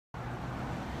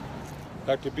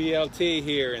Dr. BLT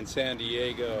here in San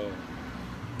Diego.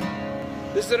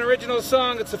 This is an original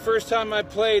song. It's the first time I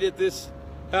played it this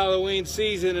Halloween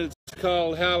season, and it's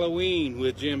called Halloween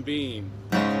with Jim Beam.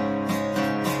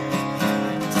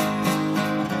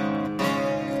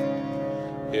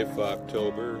 If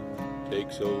October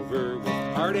takes over with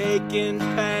heartache and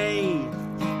pain,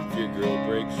 if your girl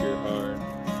breaks your heart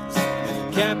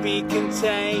and it can't be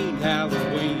contained,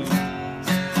 Halloween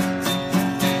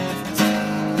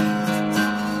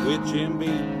with Jim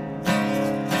Beam.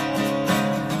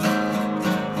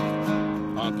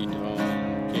 Honky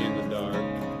tonk in the dark,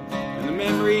 and the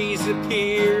memories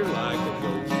appear like a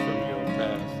ghost from your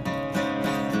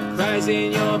past. Cries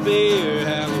in your beer,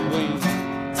 Halloween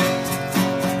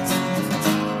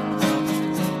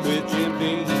with Jim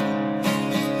Beam.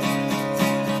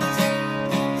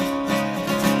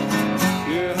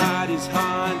 Your heart is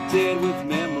haunted with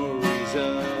memories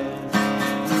of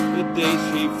the day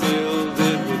she filled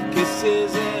it with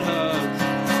kisses and hugs.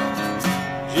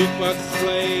 Jukebox is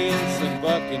playing some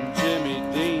Buck and Jimmy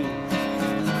Dean.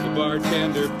 The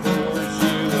bartender pours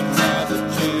you another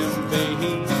Jim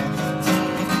Beam.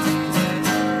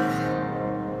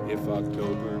 If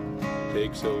October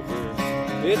takes over,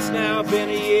 it's now been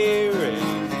a year and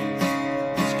you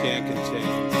just can't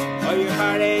contain all your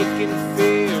heartache and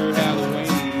fear, Halloween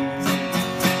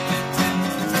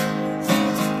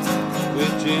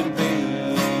with Jim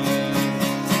Beam.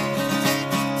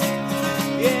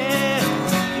 Yeah,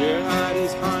 your heart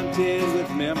is haunted with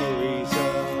memories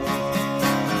of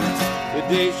the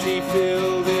day she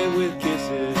filled it with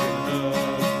kisses and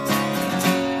hugs.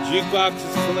 Jukebox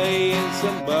is playing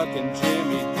some Buck and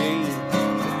Jimmy Dean.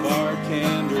 The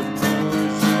bartender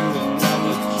pours you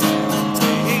another Jim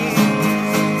Beam.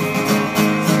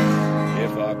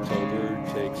 If October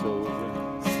takes over,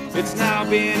 it's now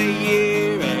been a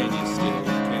year and you still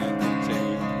can't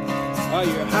contain all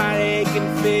your heartache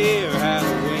and fear,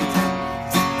 Halloween.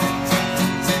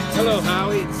 Hello,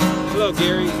 Howie. Hello,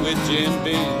 Gary with Jim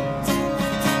Beam.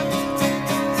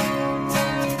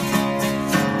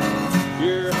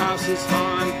 Your house is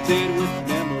haunted with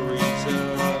memories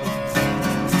of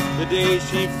the day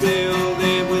she filled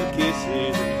it with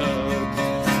kisses and hugs.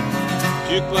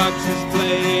 Jukebox is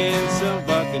playing some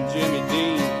Buck and Jimmy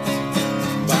Dean.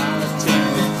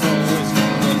 Bartender pours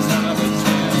another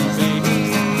Jim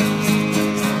Beam.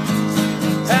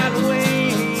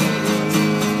 Halloween,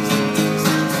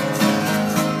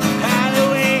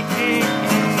 Halloween,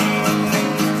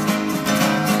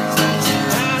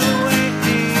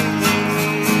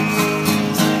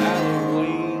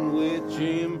 Halloween with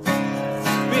Jim Beam.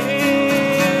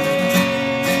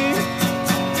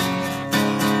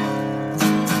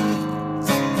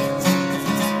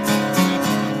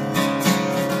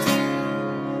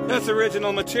 That's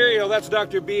original material. That's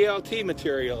Dr. BLT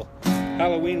material.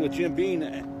 Halloween with Jim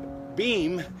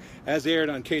Beam, as aired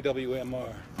on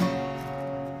KWMR.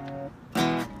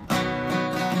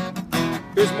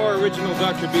 Here's more original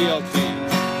Dr. BLT.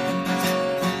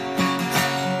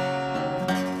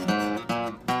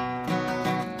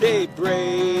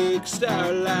 Daybreak,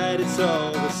 starlight, it's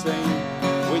all the same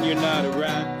when you're not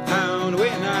around.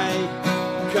 When I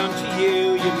come to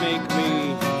you, you make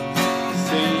me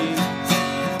sing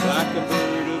like a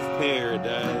bird of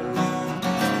paradise.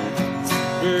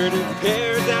 Bird of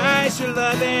paradise, you're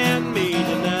loving me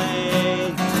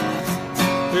tonight.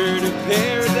 Bird of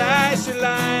paradise, you're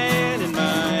lying in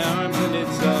my arms and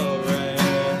it's alright.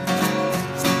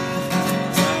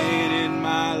 Lying in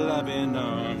my loving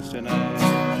arms tonight.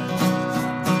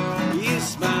 You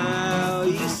smile,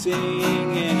 you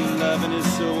sing, and your loving is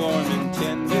so warm and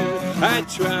tender. I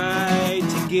try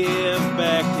to give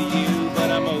back to you, but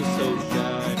I'm oh so shy.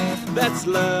 That's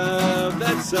love,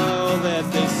 that's all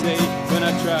that they say when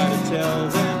I try to tell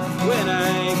them. When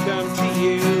I come to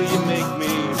you, you make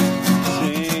me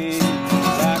sing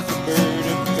like a bird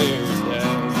of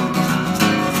paradise.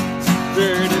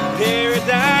 Bird of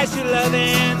paradise, you're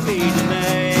loving me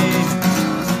tonight.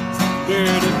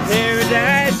 Bird of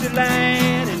paradise, you're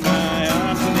lying in my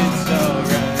arms and it's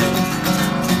alright.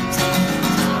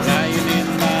 Lying in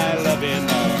my loving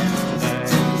arms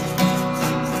tonight.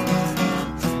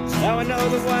 Now I know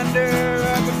the wonder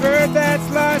of a bird that's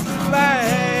lost its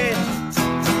flight.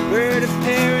 Bird of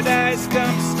paradise,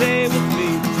 come stay with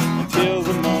me until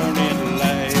the morning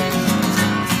light.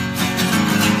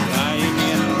 Lying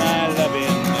in my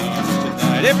loving arms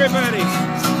tonight. Everybody!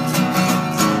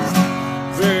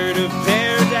 Bird of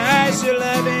paradise, you're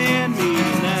loving me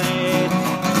tonight.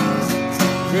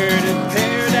 Bird of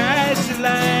paradise, you're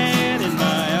lying in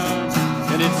my arms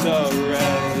and it's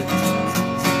alright.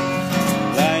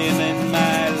 Lying in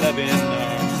my loving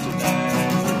arms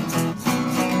tonight.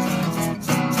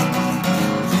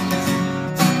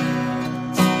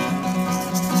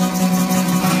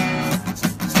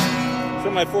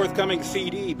 forthcoming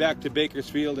CD, Back to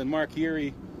Bakersfield, and Mark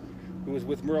Urey, who was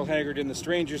with Merle Haggard and the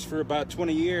Strangers for about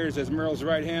 20 years as Merle's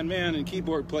right-hand man and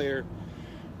keyboard player,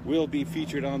 will be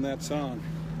featured on that song.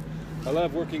 I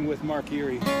love working with Mark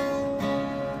Urey.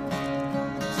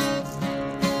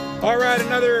 All right,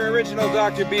 another original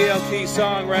Dr. BLT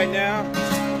song right now.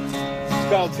 It's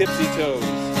called Tipsy Toes.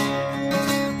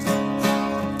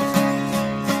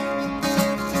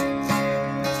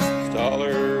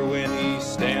 Taller when he's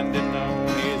standing on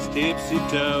his tipsy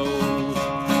toes.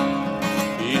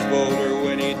 He's bolder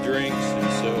when he drinks, and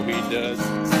so he does.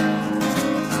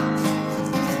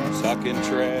 Sucking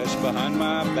trash behind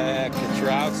my back at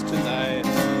Trouts tonight,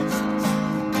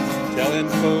 telling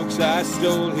folks I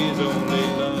stole his only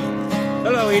love.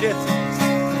 Hello, Edith.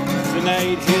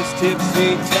 Tonight his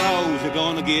tipsy toes are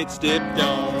gonna get stepped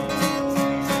on.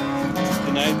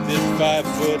 Tonight this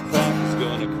 5-foot punk is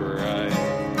gonna cry.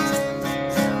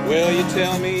 Well, you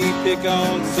tell me pick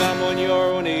on someone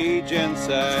your own age and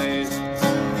size,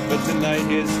 but tonight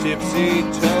his tipsy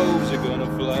toes are gonna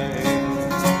fly.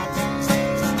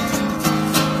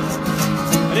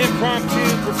 An impromptu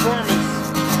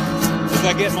performance as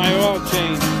I get my oil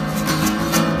changed.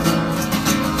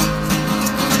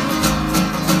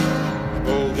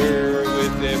 Older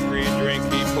with every drink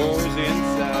he pours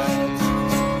inside.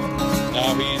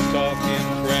 Now he's talking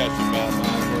trash about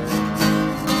my work.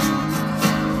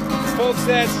 Folks,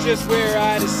 that's just where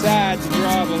I decide to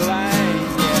draw the line,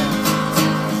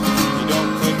 yeah. You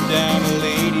don't put down a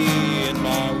lady in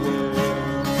my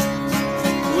world.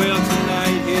 Well,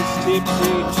 tonight his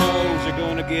tipsy toes are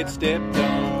gonna get stepped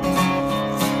on.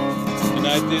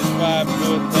 Tonight this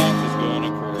 5-foot punk is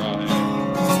gonna cry.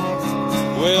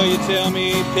 Well, you tell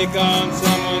me pick on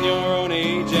someone your own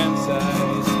age and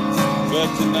size, but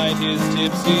tonight his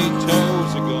tipsy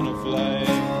toes are gonna fly.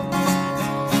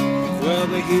 Well,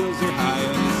 the heels are high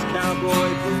on his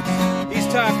cowboy boots. He's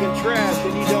talking trash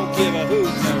and he don't give a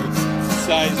hoot. No,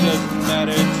 size doesn't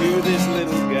matter to this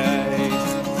little guy.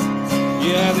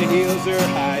 Yeah, the heels are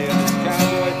high on his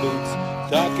cowboy boots,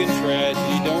 talking trash and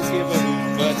he don't give a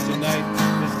hoot. But tonight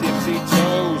his tipsy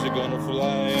toes are gonna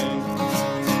fly.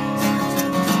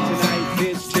 Tonight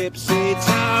his tipsy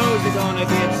toes are gonna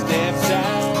get stepped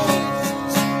on.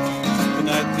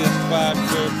 Tonight this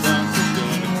 5-foot punk is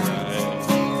gonna cry.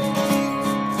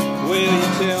 Will you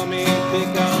tell me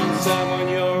pick on someone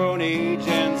your own age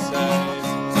and size?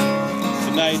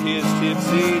 Tonight his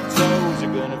tipsy toes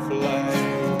are gonna fly.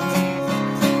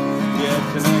 Yeah,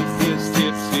 tonight his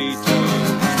tipsy toes.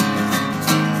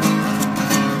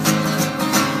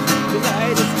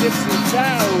 Tonight his tipsy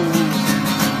toes.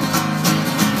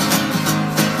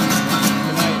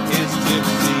 Tonight his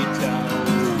tipsy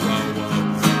toes.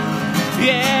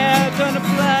 Yeah, gonna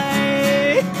fly.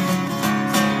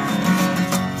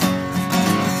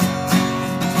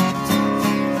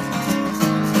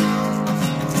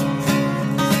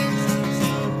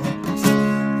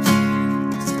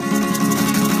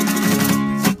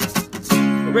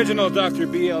 Original Dr.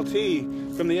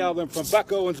 BLT from the album From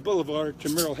Buck Owens Boulevard to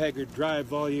Merle Haggard Drive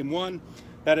Volume 1.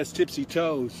 That is Tipsy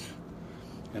Toes.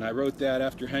 And I wrote that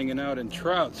after hanging out in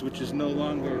Trouts, which is no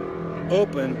longer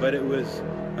open, but it was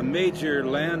a major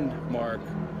landmark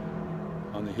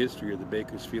on the history of the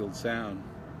Bakersfield Sound.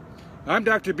 I'm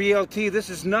Dr. BLT. This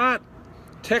is not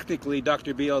technically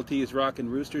Dr. BLT's Rock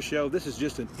and Rooster Show. This is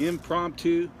just an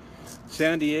impromptu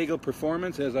San Diego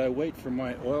performance as I wait for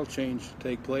my oil change to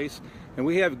take place. And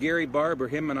we have Gary Barber.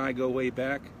 Him and I go way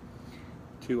back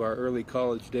to our early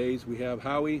college days. We have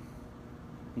Howie,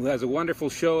 who has a wonderful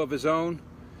show of his own.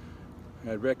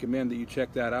 I'd recommend that you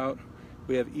check that out.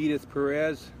 We have Edith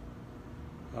Perez,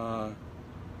 Rudnick,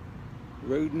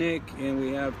 and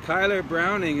we have Tyler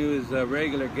Browning, who is a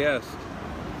regular guest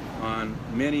on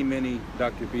many, many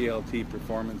Dr. BLT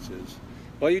performances.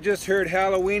 Well, you just heard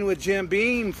Halloween with Jim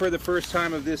Beam for the first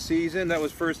time of this season. That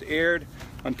was first aired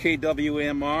on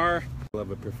KWMR. Of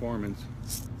a performance.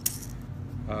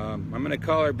 I'm going to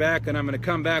call her back, and I'm going to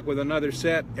come back with another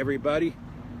set, everybody.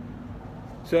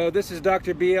 So this is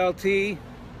Dr. BLT.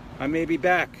 I may be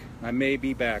back.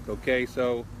 Okay?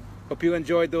 So hope you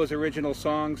enjoyed those original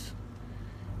songs,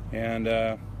 and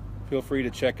feel free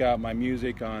to check out my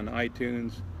music on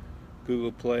iTunes,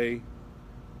 Google Play.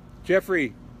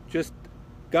 Jeffrey just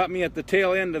got me at the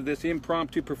tail end of this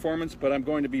impromptu performance, but I'm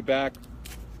going to be back.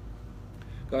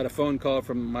 Got a phone call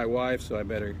from my wife, so I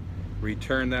better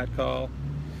return that call.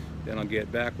 Then I'll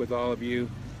get back with all of you.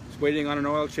 Just waiting on an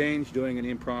oil change, doing an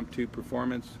impromptu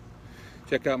performance.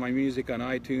 Check out my music on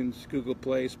iTunes, Google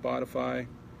Play, Spotify. I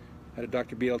had a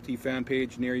Dr. BLT fan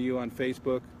page near you on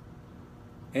Facebook.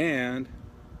 And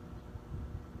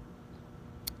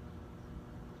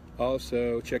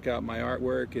Also, check out my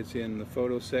artwork. It's in the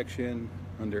photo section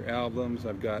under albums.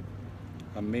 I've got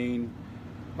a main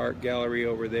art gallery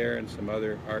over there and some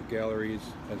other art galleries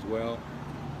as well.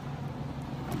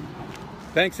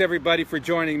 Thanks everybody for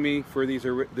joining me for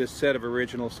this set of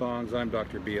original songs. I'm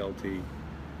Dr. BLT.